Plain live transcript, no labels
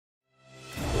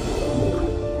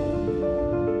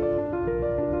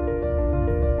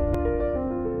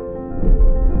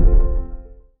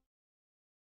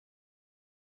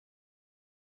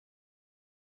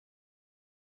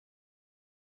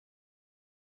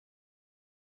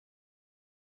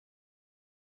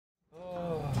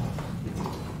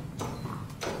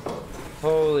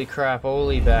Holy crap,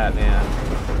 holy Batman.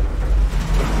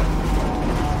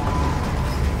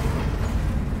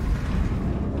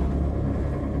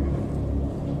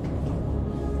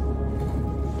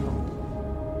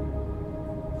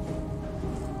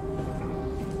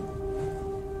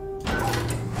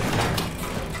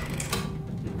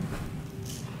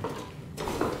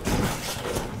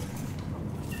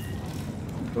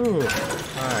 Ooh,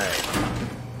 alright.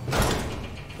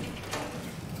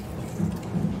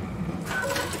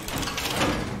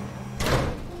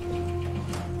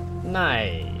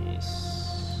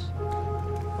 Nice.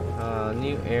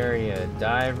 New area.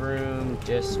 Dive room,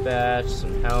 dispatch,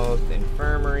 some health,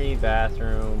 infirmary,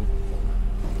 bathroom.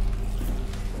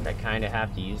 I kinda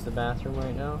have to use the bathroom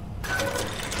right now.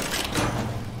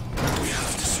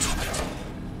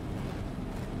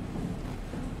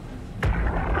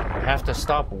 Have to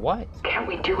stop what? Can't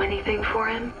we do anything for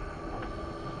him?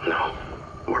 No,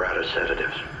 we're out of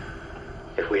sedatives.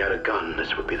 If we had a gun,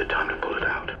 this would be the time to pull it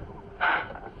out.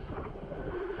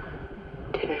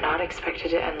 Did not expect it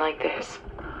to end like this.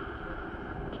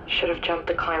 Should have jumped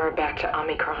the climber back to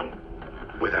Omicron.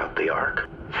 Without the Ark.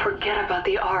 Forget about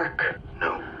the Ark.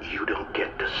 No, you don't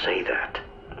get to say that.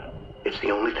 It's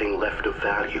the only thing left of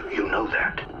value, you know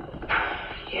that.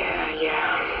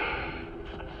 Yeah.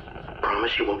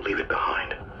 Promise you won't leave it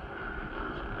behind.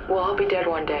 Well, I'll be dead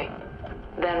one day.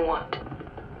 Then what?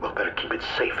 Well, better keep it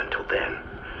safe until then.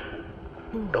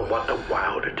 Don't want the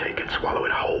WoW to take it, swallow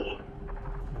it whole.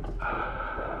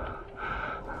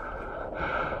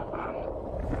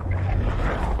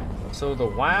 So the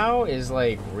WoW is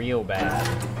like real bad.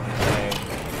 Okay.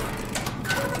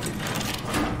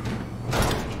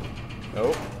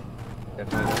 Oh.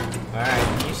 Definitely.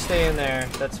 Alright, you stay in there.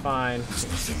 That's fine.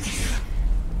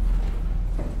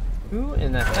 Who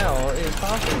in the hell is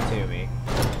talking to me?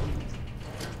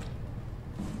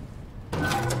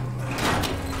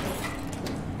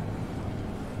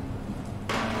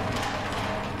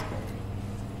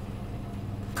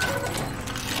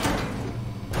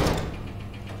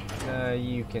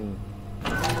 You can...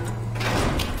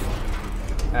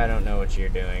 I don't know what you're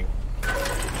doing.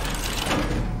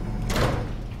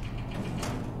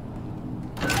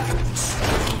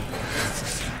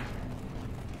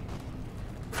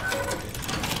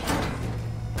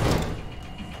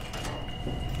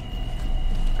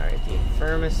 Alright, the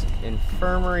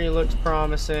infirmary looks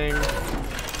promising.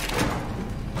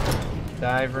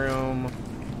 Dive room.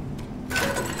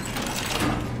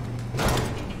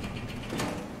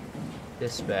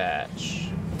 Dispatch.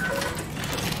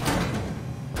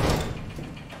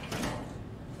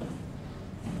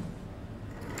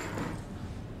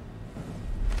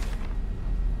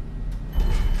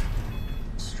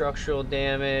 Structural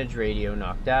damage, radio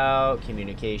knocked out,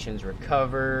 communications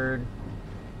recovered,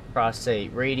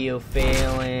 prostate radio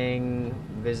failing,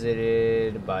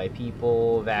 visited by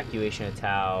people, evacuation of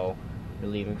Tau,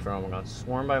 relieving from Omegon,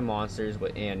 swarmed by monsters,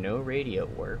 and no radio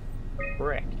work.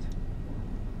 Correct.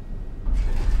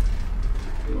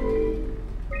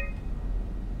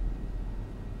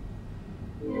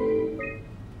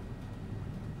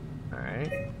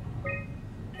 Alright.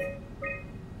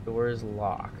 Door is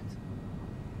locked.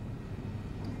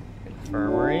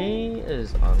 Infirmary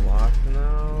is unlocked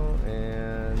now,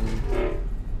 and...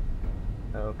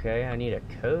 Okay, I need a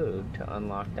code to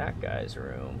unlock that guy's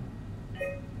room.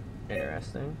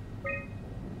 Interesting.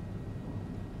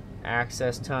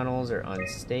 Access tunnels are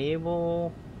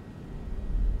unstable.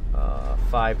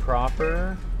 Phi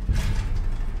proper.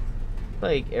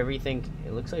 Like everything,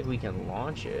 it looks like we can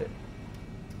launch it.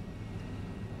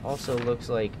 Also looks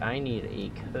like I need a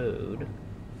code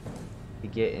to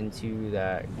get into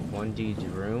that one dude's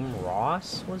room.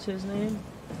 Ross was his name?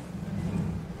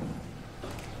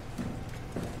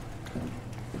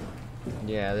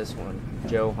 Yeah, this one.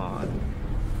 Johan.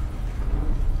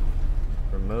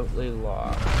 Remotely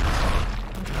locked.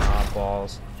 Ah,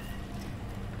 balls.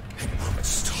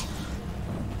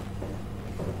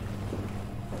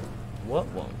 What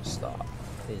won't stop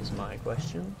is my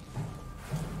question.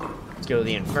 Let's go to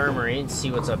the infirmary and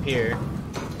see what's up here.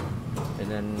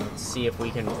 And then let's see if we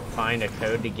can find a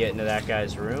code to get into that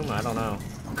guy's room. I don't know.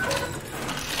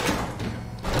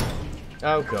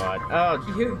 Oh god. Oh,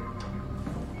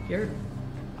 You're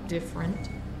different.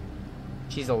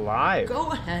 she's alive.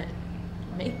 Go ahead.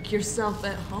 Make yourself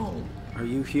at home. Are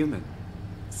you human?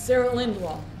 Sarah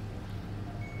Lindwall.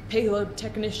 Payload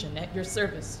technician at your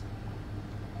service.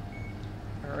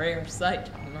 A rare sight,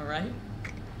 am I right?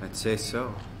 I'd say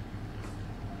so.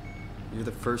 You're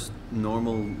the first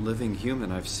normal living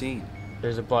human I've seen.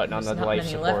 There's a button on the life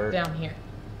There's not support. many left down here.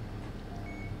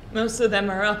 Most of them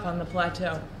are up on the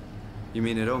plateau. You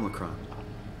mean at Omicron?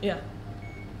 Yeah.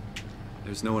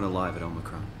 There's no one alive at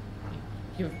Omicron.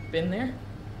 You've been there?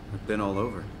 I've been all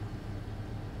over.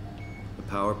 The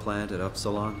power plant at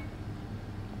Upsilon,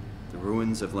 the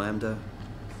ruins of Lambda,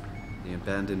 the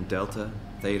abandoned Delta,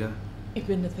 Theta. You've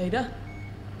been to Theta?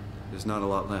 There's not a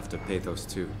lot left of Pathos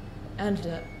 2.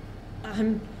 And,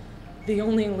 I'm the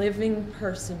only living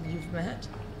person you've met?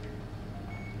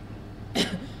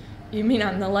 You mean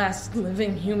I'm the last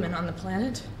living human on the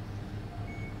planet?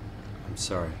 I'm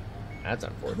sorry. That's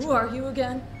unfortunate. Who are you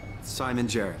again? Simon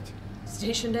Jarrett.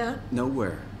 Stationed out?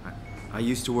 Nowhere. I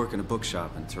used to work in a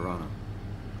bookshop in Toronto.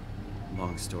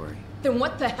 Long story. Then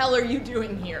what the hell are you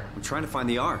doing here? I'm trying to find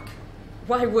the Ark.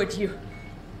 Why would you?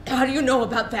 How do you know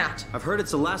about that? I've heard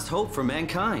it's the last hope for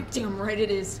mankind. Damn right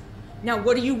it is. Now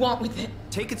what do you want with it?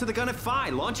 Take it to the Gun at Phi.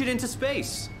 Launch it into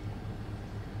space.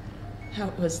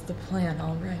 That was the plan,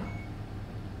 all right.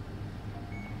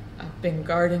 I've been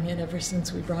guarding it ever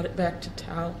since we brought it back to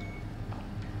Tau.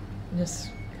 Just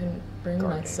couldn't bring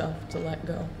myself to let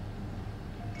go.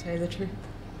 To tell you the truth,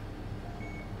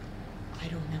 I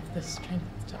don't have the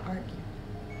strength to argue.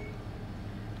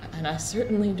 And I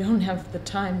certainly don't have the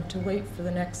time to wait for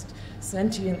the next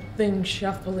sentient thing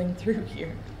shuffling through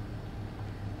here.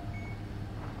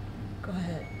 Go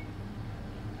ahead.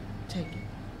 Take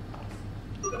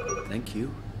it. Thank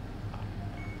you.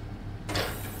 Can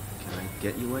I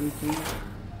get you anything?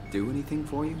 Do anything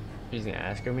for you? She's gonna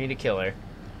ask me to kill her.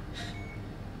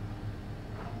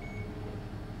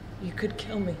 You could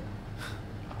kill me.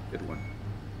 Good one.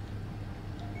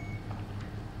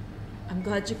 I'm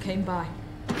glad you came by.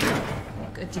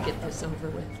 Good to get this over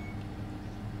with.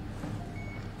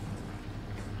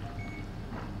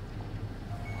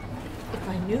 If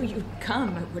I knew you'd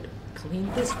come, I would have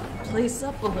cleaned this place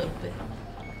up a little bit.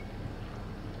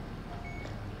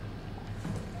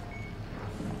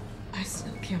 I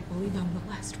still can't believe I'm the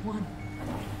last one.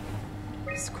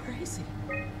 It's crazy.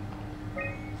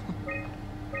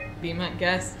 Be my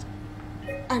guest.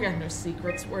 I got no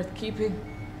secrets worth keeping.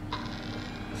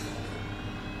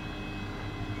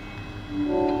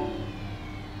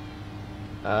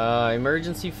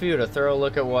 Emergency food. A thorough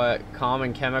look at what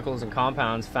common chemicals and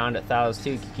compounds found at Thalos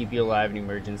 2 can keep you alive in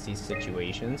emergency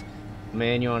situations. A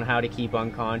manual on how to keep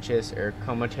unconscious or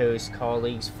comatose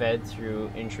colleagues fed through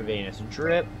intravenous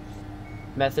drip.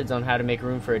 Methods on how to make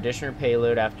room for additional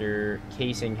payload after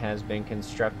casing has been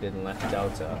constructed and left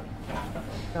Delta.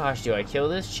 Gosh, do I kill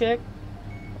this chick?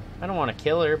 I don't want to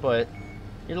kill her, but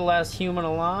you're the last human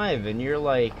alive, and you're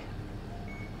like,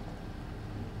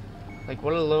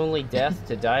 what a lonely death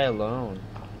to die alone.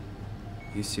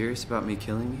 You serious about me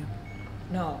killing you?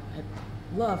 No,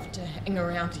 I'd love to hang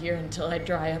around here until I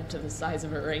dry up to the size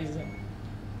of a raisin.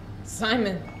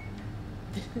 Simon,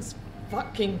 this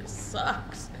fucking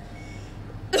sucks.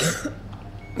 I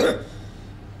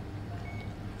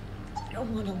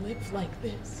don't want to live like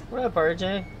this. What up,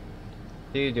 RJ?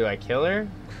 Dude, do I kill her?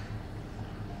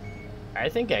 I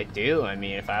think I do. I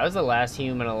mean, if I was the last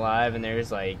human alive and there's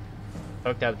like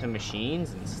hooked up to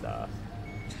machines and stuff,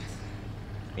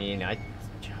 I mean, I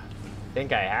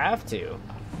think I have to.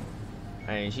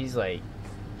 I mean, she's like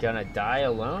gonna die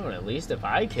alone. At least if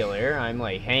I kill her, I'm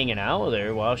like hanging out with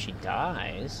her while she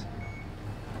dies.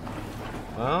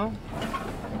 Well,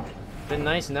 been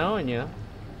nice knowing you.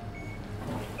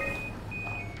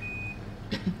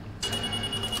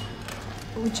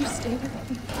 Would you stay with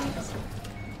me, please?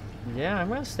 Yeah, I'm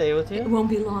gonna stay with It you. won't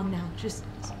be long now. Just,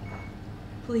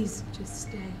 please, just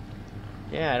stay.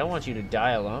 Yeah, I don't want you to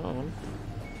die alone.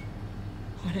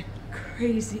 What a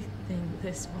crazy thing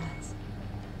this was.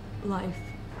 Life.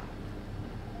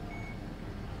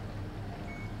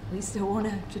 At least I won't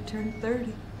have to turn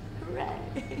 30.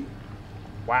 Hooray!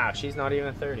 Wow, she's not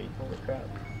even 30. Holy crap.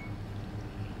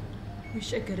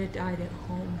 Wish I could have died at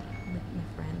home with my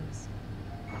friends.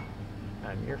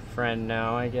 I'm your friend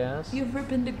now, I guess. You ever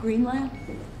been to Greenland?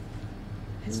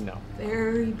 It's No.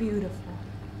 very beautiful.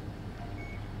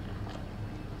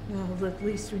 Well, at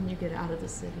least when you get out of the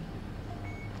city.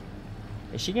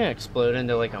 Is she gonna explode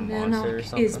into like a monster or Nanok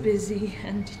something? is busy,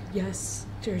 and yes,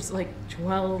 there's like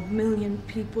 12 million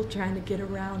people trying to get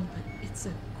around, but it's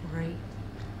a great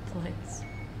place.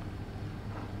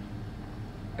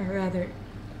 Or rather,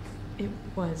 it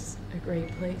was a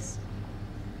great place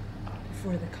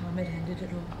before the comet ended it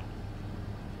all.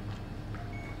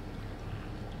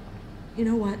 You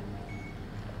know what?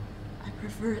 I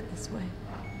prefer it this way.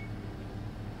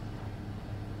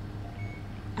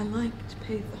 I liked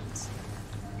Pathos.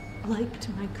 Liked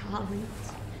my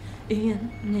colleagues.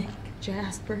 Ian, Nick,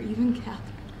 Jasper, even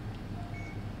Catherine.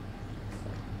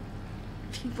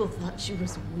 People thought she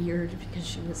was weird because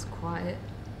she was quiet,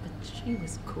 but she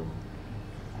was cool.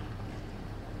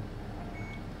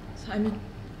 Simon,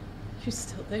 you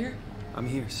still there? I'm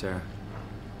here, Sarah.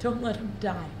 Don't let him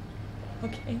die,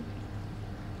 okay?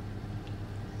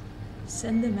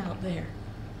 Send them out there.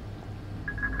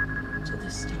 To the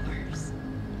stars.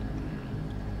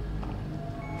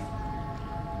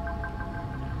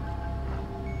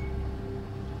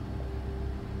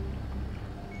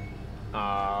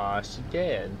 She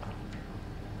did.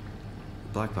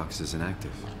 The black box is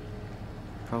inactive.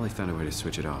 Probably found a way to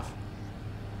switch it off.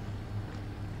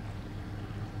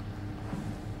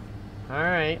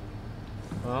 Alright.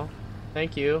 Well,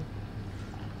 thank you.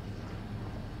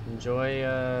 Enjoy,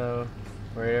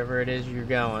 wherever it is you're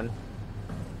going.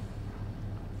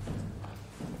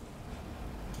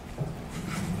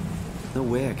 No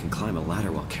way I can climb a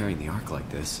ladder while carrying the Ark like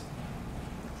this.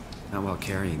 Not while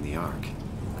carrying the Ark.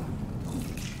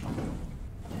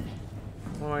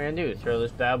 What am I gonna do? Throw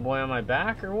this bad boy on my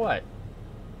back or what?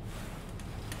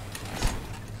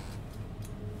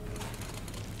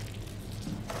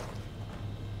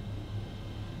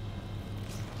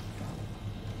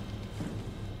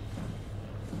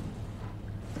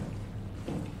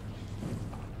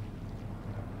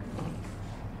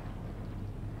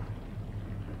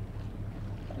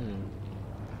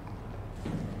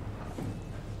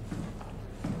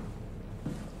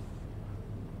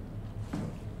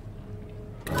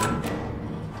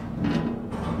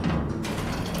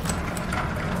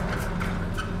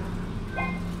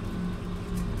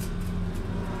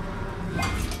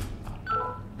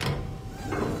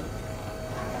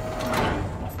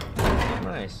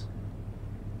 Nice.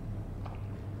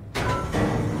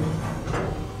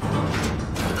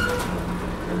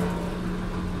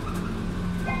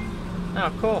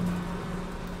 Oh, cool.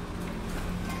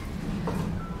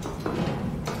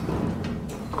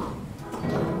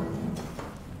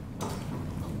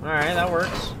 Alright, that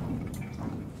works.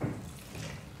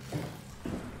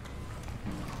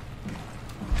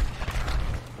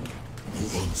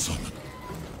 Move on, Simon.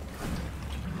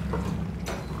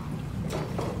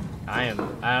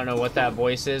 I don't know what that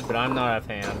voice is, but I'm not a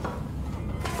fan.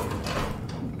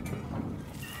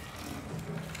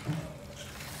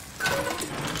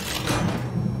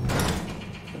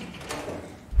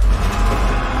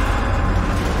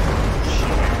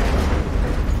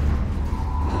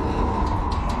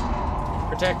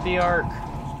 Protect the Ark.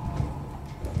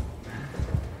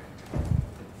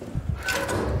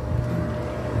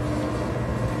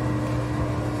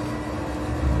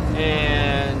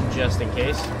 And just in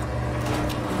case,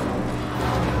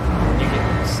 you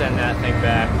can send that thing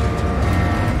back.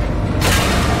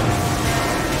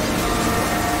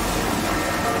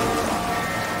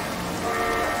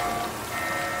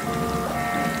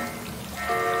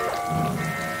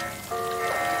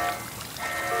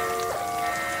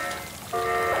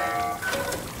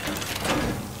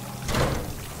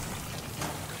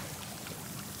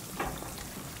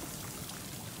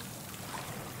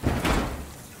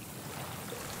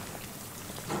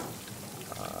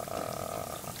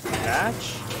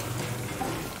 Hatch.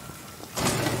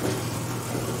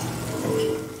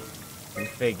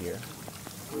 Configure.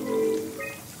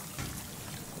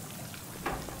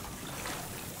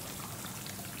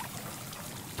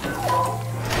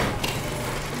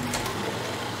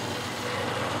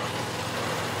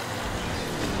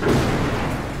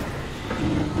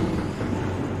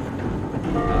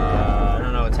 I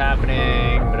don't know what's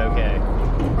happening, but okay.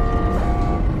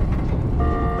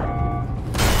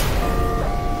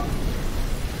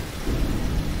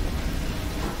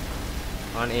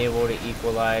 Unable to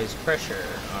equalize pressure.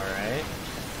 Alright.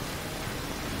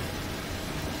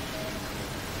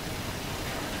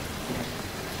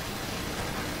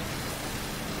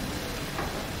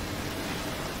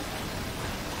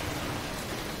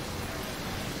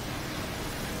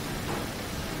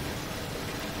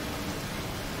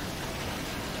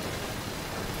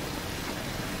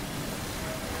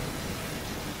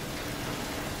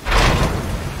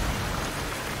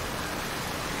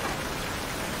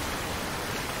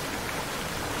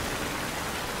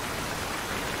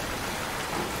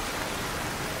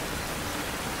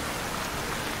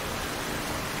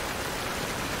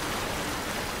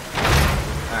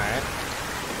 Alright.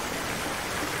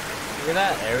 Look at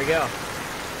that. There we go.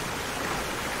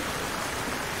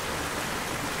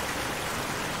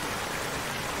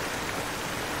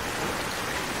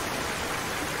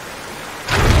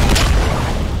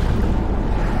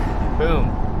 Boom.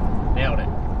 Nailed it.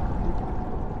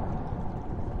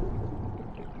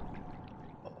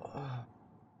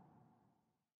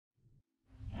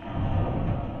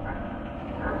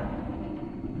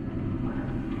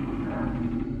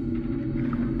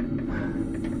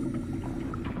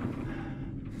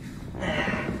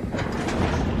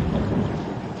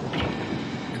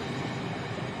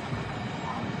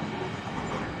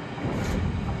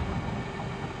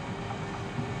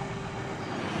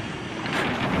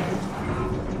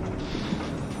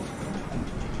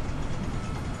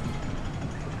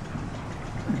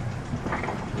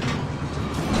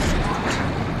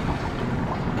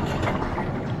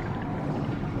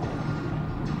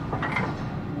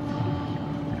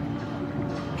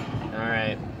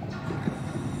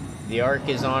 The Ark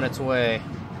is on its way.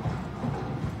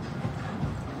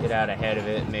 Get out ahead of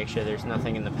it and make sure there's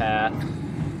nothing in the path.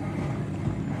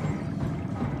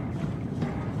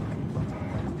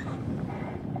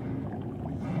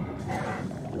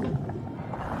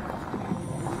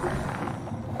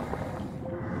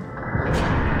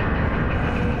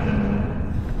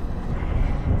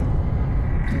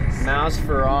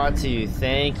 Nosferatu,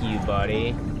 thank you,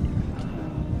 buddy.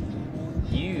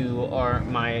 You are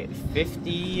my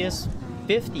 50th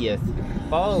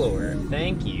follower.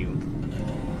 Thank you.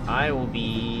 I will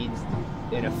be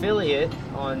an affiliate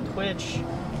on Twitch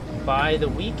by the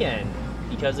weekend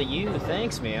because of you.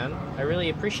 Thanks, man. I really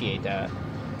appreciate that.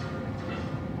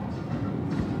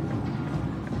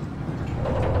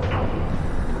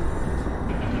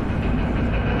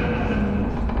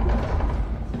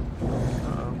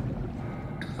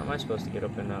 How am I supposed to get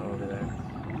up and now over there?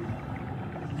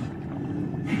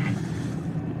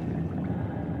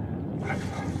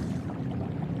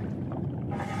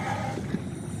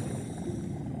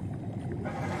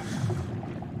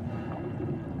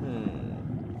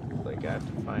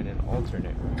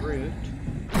 Alternate route.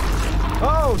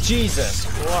 Oh, Jesus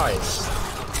Christ.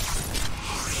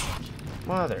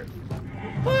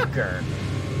 Motherfucker.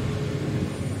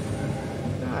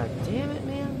 God damn it,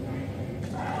 man.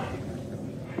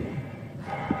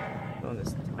 On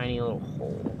this tiny little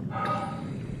hole.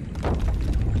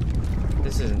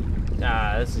 This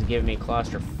is giving me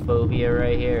claustrophobia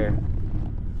right here.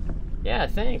 Yeah,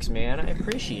 thanks, man. I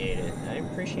appreciate it. I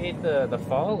appreciate the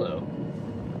follow.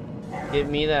 Give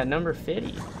me that number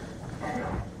 50.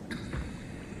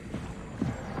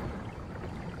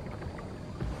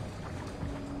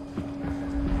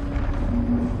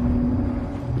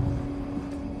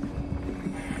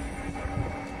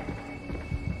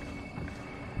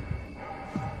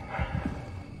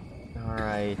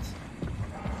 Alright.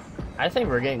 I think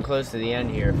we're getting close to the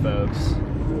end here, folks.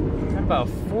 Got about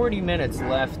 40 minutes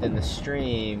left in the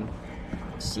stream.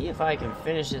 See if I can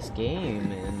finish this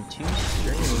game in 2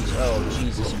 streams. Oh,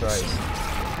 Jesus Christ.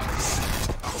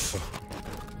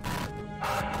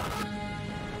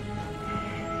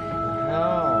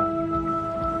 Oh.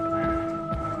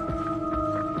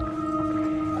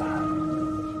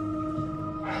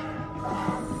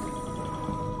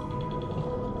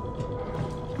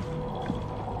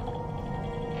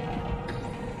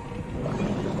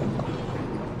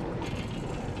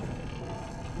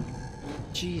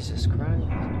 Jesus Christ.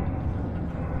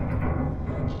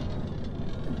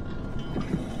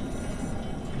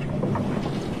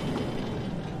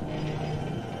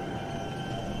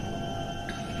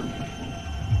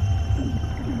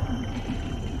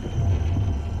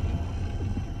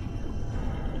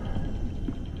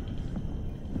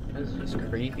 This is just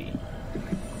creepy.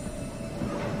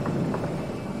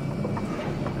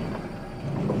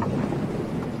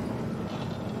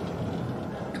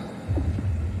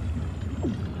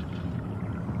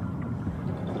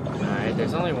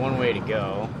 There's only one way to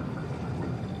go.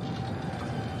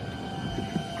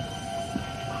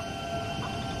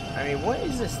 I mean, what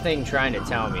is this thing trying to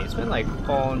tell me? It's been like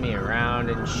following me around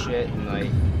and shit, and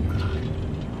like,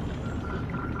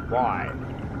 why?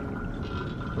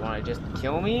 Do you want to just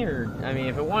kill me? Or, I mean,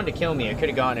 if it wanted to kill me, I could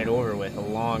have gotten it over with a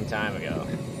long time ago.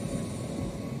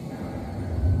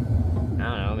 I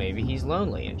don't know, maybe he's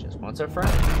lonely and just wants a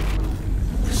friend.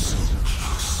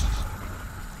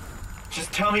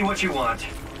 Just tell me what you want.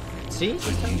 See?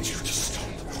 I need you to stop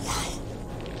the WoW.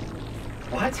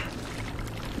 What?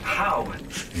 How?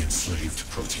 The enslaved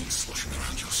protein sloshing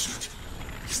around your suit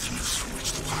is the noose from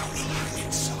which the WoW will hang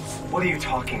itself. What are you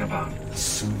talking about? As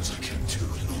soon as I came to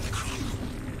in Omicron,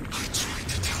 I tried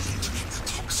to tell them to make the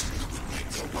toxin that would make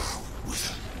the WoW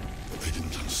wither, but they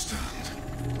didn't understand.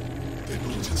 They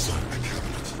put it inside my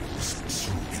cabinet. This was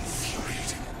so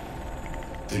infuriating.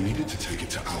 They needed to take it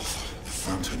to Alpha,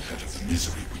 fountainhead of the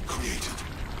misery we created.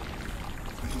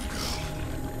 And then the girl,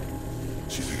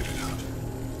 she figured it out.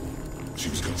 She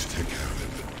was going to take care of it,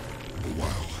 but the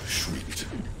WoW shrieked.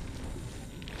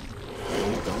 They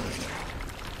all died.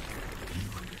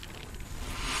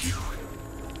 You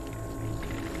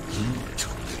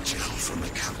took the gel from the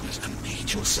cabinet and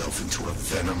made yourself into a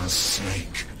venomous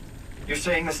snake. You're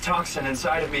saying this toxin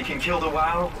inside of me can kill the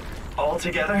WoW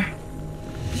altogether?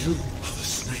 You are the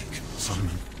snake,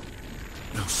 Simon.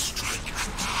 Now strike at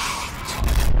the heart.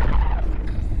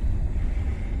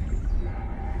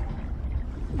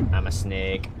 I'm a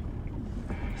snake.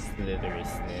 Slithery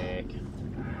snake.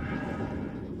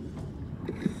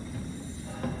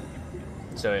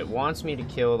 So it wants me to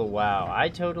kill the WoW. I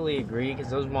totally agree, because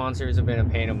those monsters have been a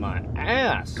pain in my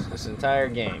ass this entire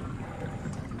game.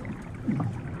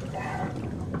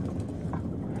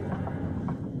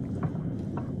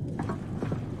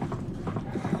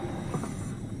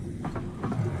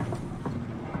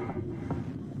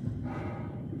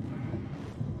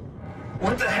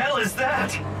 What the hell is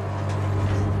that?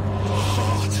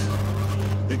 Heart.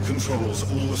 It controls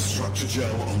all the structure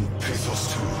gel on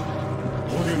Pathos 2.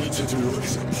 All you need to do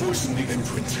is poison the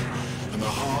imprint, and the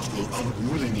heart will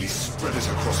unwillingly spread it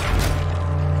across it.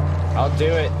 I'll do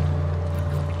it.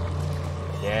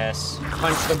 Yes.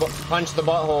 Punch the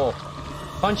butthole.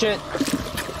 Punch it.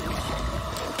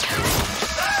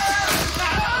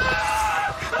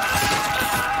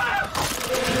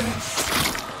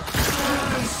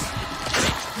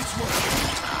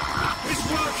 It's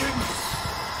working!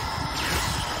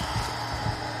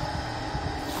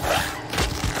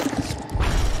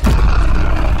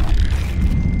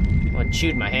 Well, I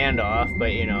chewed my hand off,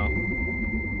 but you know,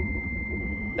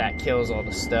 that kills all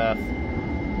the stuff.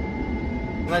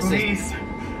 Unless Please,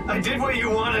 I did what you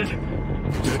wanted.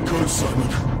 Get good, Simon.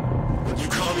 But you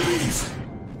can't leave.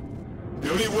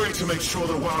 The only way to make sure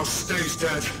the WoW stays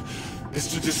dead is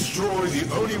to destroy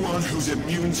the only one who's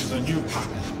immune to the new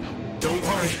pattern. Don't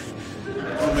worry.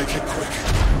 I'll make it quick.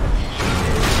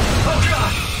 Oh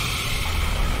god!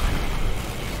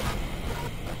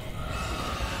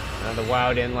 the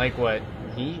WoW didn't like what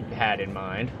he had in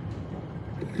mind.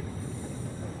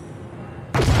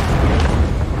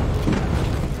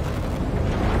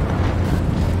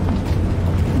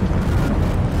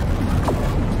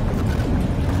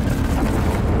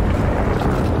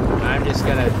 I'm just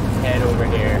gonna head over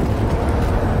here.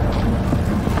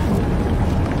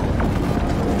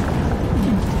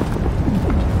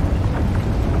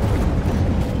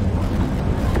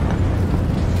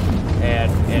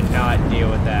 And not deal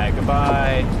with that.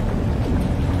 Goodbye.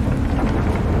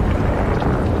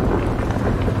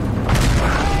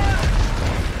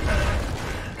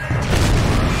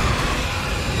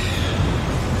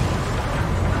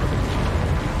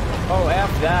 Oh,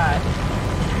 F that.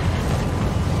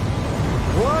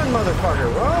 Run, motherfucker,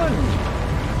 run!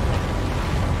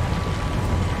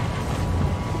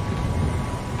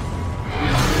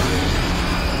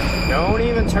 Don't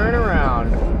even turn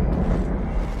around.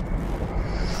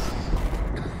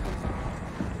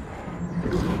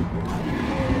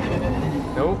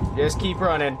 Nope, just keep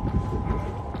running.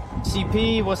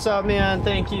 CP, what's up, man?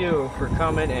 Thank you for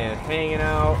coming and hanging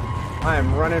out. I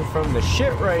am running from the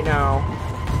shit right now.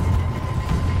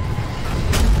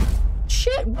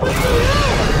 Shit, what the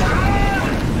hell?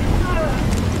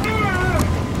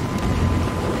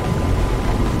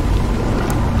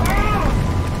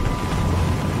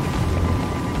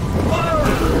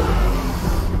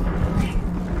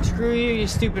 Screw you, you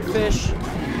stupid fish.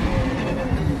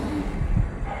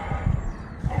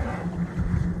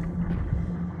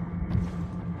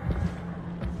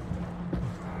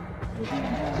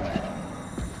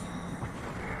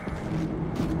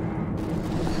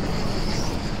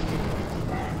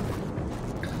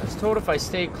 Told if I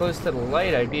stayed close to the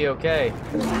light, I'd be okay.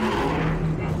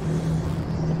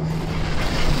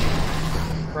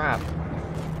 Crap.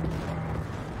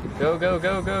 Go, go,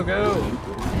 go, go, go.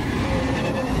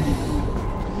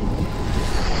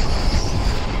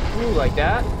 Ooh, like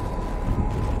that.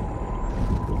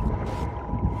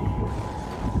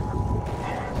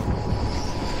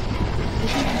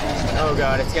 Oh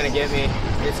god, it's gonna get me.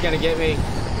 It's gonna get me.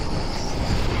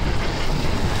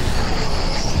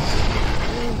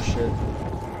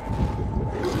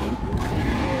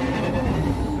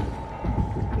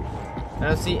 I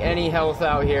don't see any health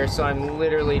out here, so I'm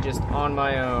literally just on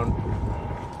my own.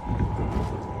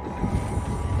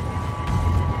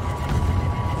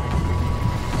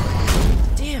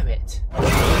 Damn it! What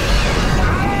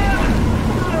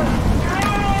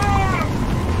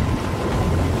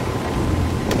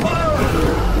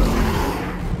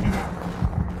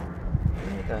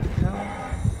the hell?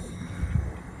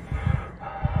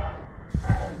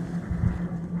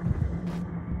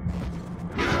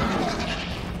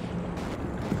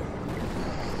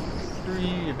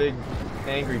 You big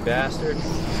angry bastard.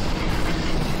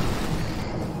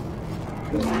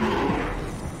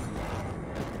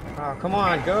 Oh, come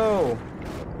on, go!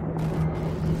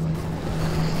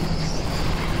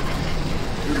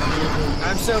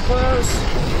 I'm so close!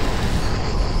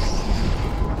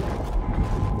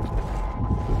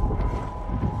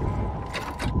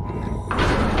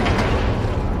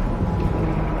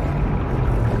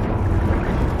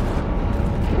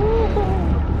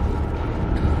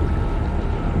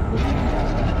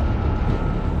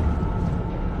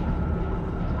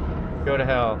 Go to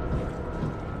hell.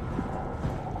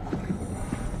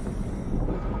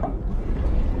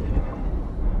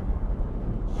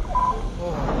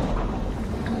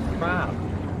 Oh, crap.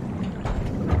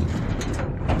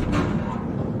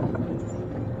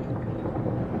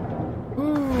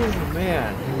 Ooh,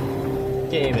 man.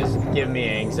 Game is giving me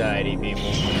anxiety,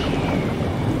 people.